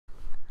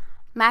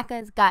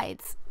Macca's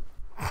Guides.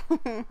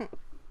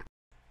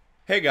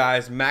 Hey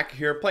guys, Mac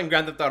here, playing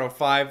Grand Theft Auto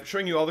 5,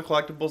 showing you all the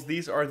collectibles.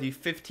 These are the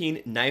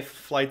 15 knife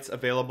flights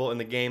available in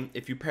the game.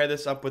 If you pair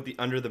this up with the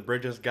Under the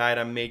Bridges guide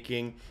I'm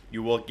making,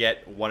 you will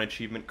get one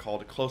achievement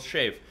called Close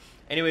Shave.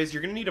 Anyways,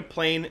 you're going to need a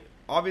plane.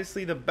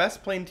 Obviously, the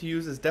best plane to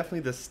use is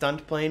definitely the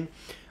stunt plane.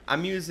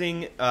 I'm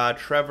using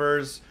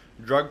Trevor's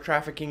drug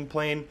trafficking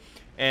plane,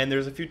 and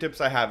there's a few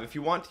tips I have. If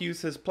you want to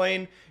use his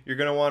plane, you're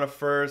going to want to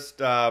first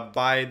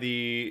buy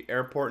the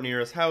airport near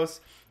his house,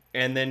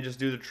 and then just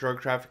do the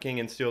drug trafficking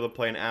and steal the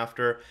plane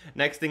after.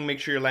 Next thing, make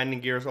sure your landing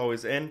gear is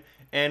always in,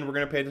 and we're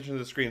going to pay attention to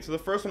the screen. So the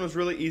first one was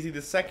really easy.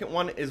 The second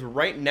one is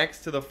right next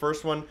to the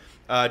first one,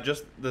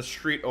 just the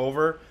street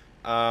over.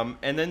 And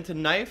then to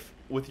knife,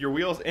 with your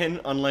wheels in,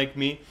 unlike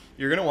me,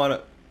 you're going to want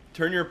to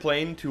turn your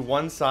plane to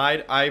one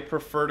side. I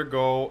prefer to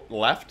go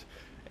left,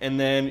 and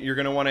then you're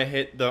going to want to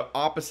hit the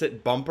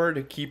opposite bumper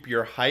to keep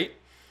your height.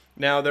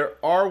 Now, there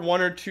are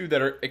one or two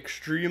that are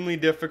extremely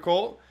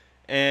difficult,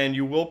 and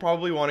you will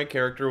probably want a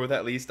character with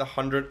at least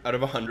 100 out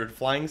of 100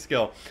 flying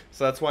skill.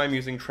 So that's why I'm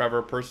using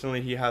Trevor.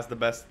 Personally, he has the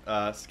best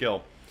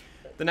skill.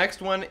 The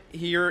next one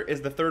here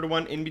is the third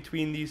one in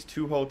between these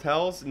two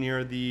hotels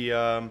near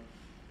the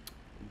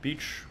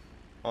beach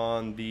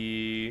on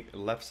the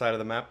left side of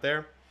the map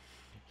there.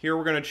 Here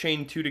we're going to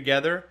chain two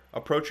together,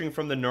 approaching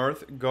from the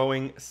north,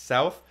 going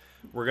south.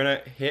 We're going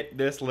to hit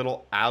this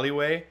little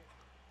alleyway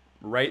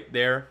right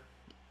there,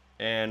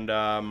 and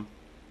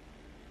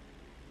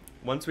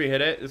once we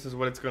hit it, this is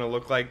what it's going to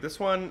look like. This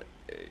one,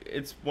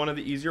 it's one of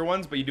the easier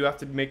ones, but you do have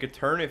to make a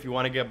turn if you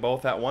want to get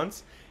both at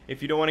once.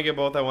 If you don't want to get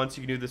both at once,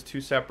 you can do this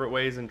two separate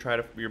ways and try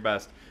to your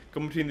best. Go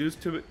between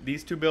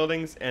these two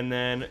buildings and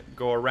then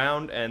go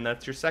around, and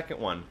that's your second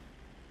one.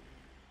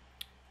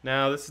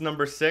 Now, this is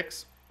number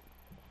 6.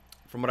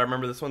 From what I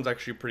remember, this one's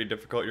actually pretty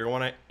difficult.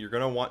 You're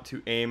gonna want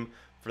to aim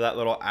for that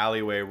little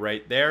alleyway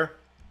right there.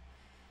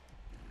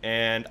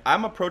 And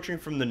I'm approaching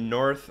from the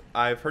north.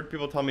 I've heard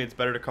people tell me it's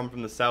better to come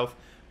from the south,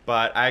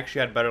 but I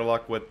actually had better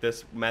luck with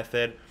this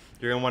method.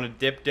 You're going to want to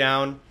dip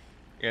down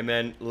and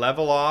then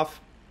level off.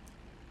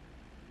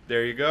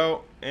 There you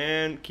go.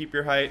 And keep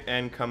your height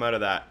and come out of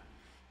that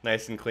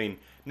nice and clean.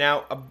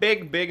 Now, a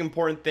big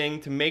important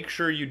thing to make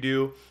sure you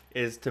do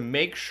is to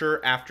make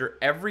sure after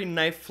every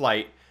knife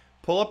flight,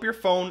 pull up your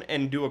phone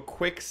and do a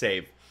quick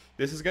save.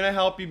 This is going to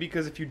help you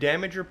because if you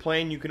damage your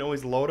plane, you can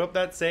always load up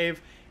that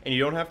save and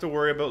you don't have to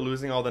worry about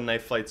losing all the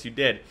knife flights you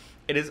did.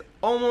 It is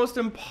almost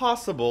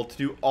impossible to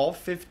do all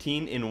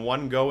 15 in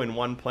one go in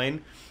one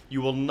plane.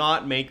 You will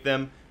not make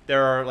them.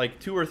 There are like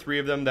 2 or 3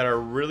 of them that are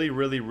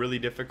really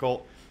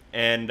difficult,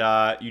 and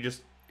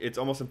it's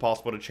almost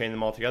impossible to chain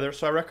them all together.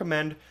 So I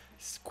recommend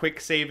quick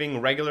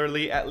saving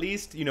regularly, at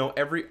least,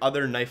 every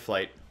other knife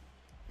flight.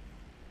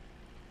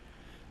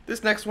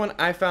 This next one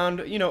I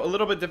found, a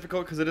little bit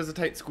difficult because it is a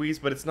tight squeeze,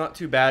 but it's not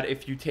too bad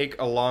if you take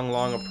a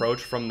long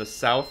approach from the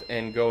south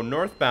and go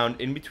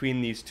northbound in between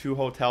these two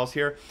hotels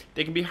here.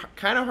 They can be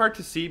kind of hard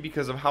to see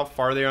because of how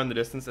far they are in the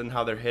distance and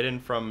how they're hidden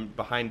from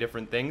behind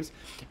different things.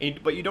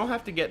 But you don't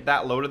have to get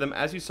that low to them.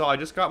 As you saw, I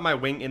just got my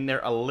wing in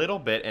there a little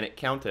bit and it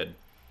counted.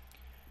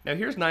 Now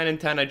here's 9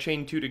 and 10. I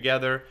chained 2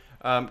 together.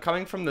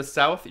 Coming from the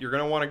south, you're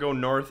going to want to go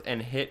north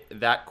and hit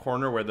that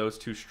corner where those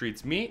two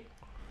streets meet.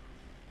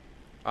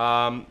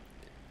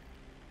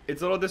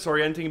 It's a little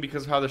disorienting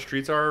because of how the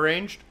streets are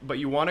arranged, but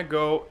you want to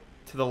go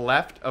to the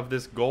left of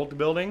this gold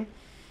building,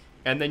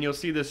 and then you'll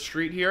see this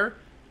street here.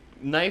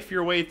 Knife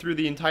your way through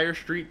the entire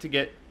street to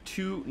get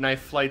 2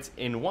 knife flights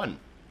in one.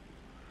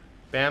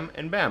 Bam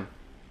and bam.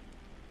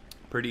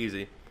 Pretty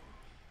easy.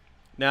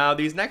 Now,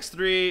 these next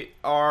 3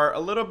 are a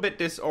little bit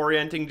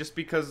disorienting just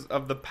because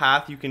of the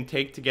path you can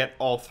take to get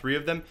all 3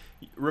 of them.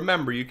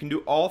 Remember, you can do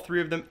all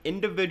 3 of them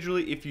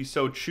individually if you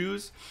so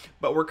choose,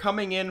 but we're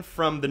coming in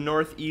from the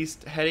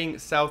northeast, heading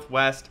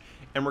southwest,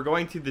 and we're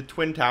going to the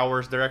Twin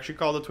Towers. They're actually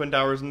called the Twin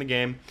Towers in the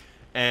game,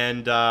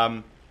 and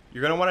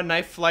you're going to want a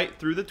knife flight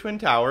through the Twin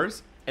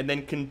Towers, and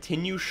then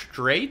continue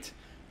straight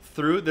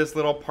through this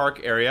little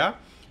park area,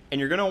 and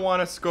you're going to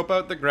want to scope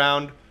out the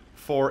ground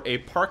for a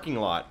parking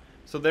lot.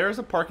 So there's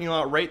a parking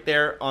lot right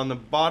there on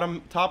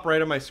the top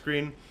right of my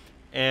screen,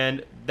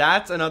 and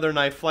that's another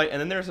knife flight.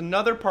 And then there's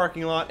another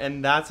parking lot,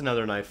 and that's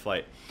another knife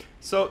flight.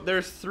 So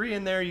there's 3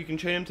 in there. You can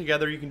chain them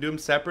together. You can do them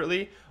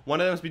separately.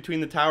 One of them is between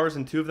the towers,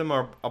 and 2 of them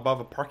are above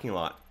a parking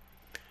lot.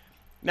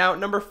 Now,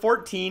 number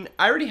 14,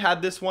 I already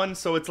had this one,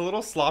 so it's a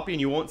little sloppy,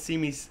 and you won't see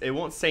me. It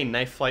won't say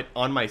knife flight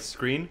on my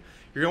screen.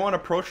 You're gonna want to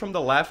approach from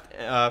the left,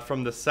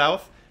 from the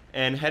south,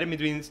 and head in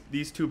between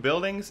these 2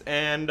 buildings.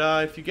 And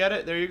if you get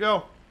it, there you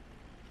go.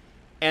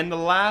 And the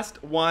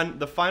last one,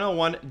 the final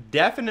one,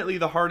 definitely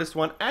the hardest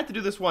one. I had to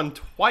do this one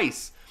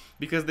twice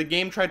because the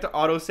game tried to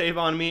autosave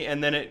on me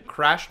and then it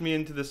crashed me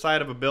into the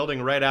side of a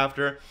building right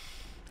after.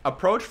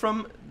 Approach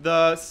from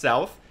the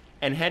south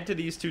and head to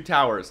these 2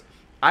 towers.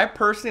 I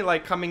personally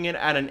like coming in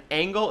at an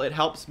angle. It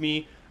helps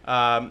me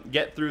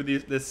get through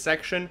this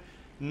section.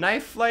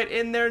 Knife flight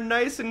in there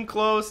nice and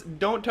close.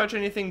 Don't touch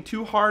anything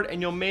too hard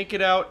and you'll make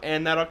it out,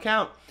 and that'll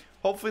count.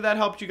 Hopefully that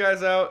helped you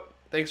guys out.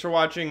 Thanks for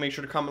watching. Make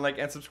sure to comment, like,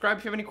 and subscribe.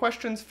 If you have any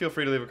questions, feel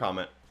free to leave a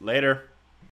comment. Later.